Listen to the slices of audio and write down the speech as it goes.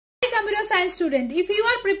Computer science student, if you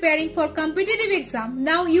are preparing for competitive exam,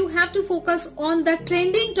 now you have to focus on the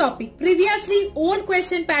trending topic. Previously old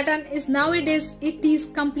question pattern is nowadays it is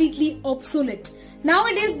completely obsolete.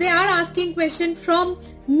 Nowadays they are asking question from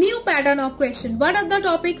new pattern of question. What are the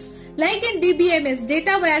topics? Like in DBMS,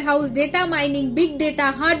 data warehouse, data mining, big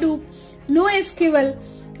data, Hadoop, NoSQL.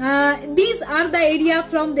 These are the area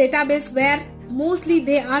from database where mostly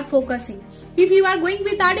they are focusing. If you are going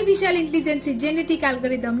with artificial intelligence, genetic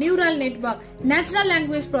algorithm, neural network, natural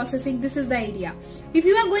language processing, this is the area. If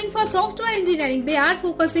you are going for software engineering, they are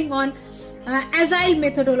focusing on agile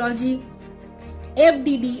methodology,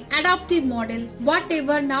 FDD, adaptive model,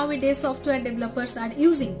 whatever nowadays software developers are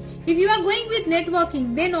using. If you are going with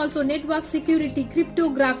networking, then also network security,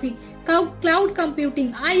 cryptography, cloud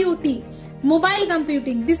computing, IoT, mobile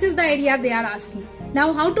computing, this is the area they are asking.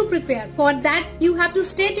 Now how to prepare? For that you have to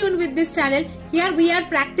stay tuned with this channel. Here we are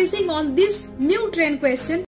practicing on this new trend question.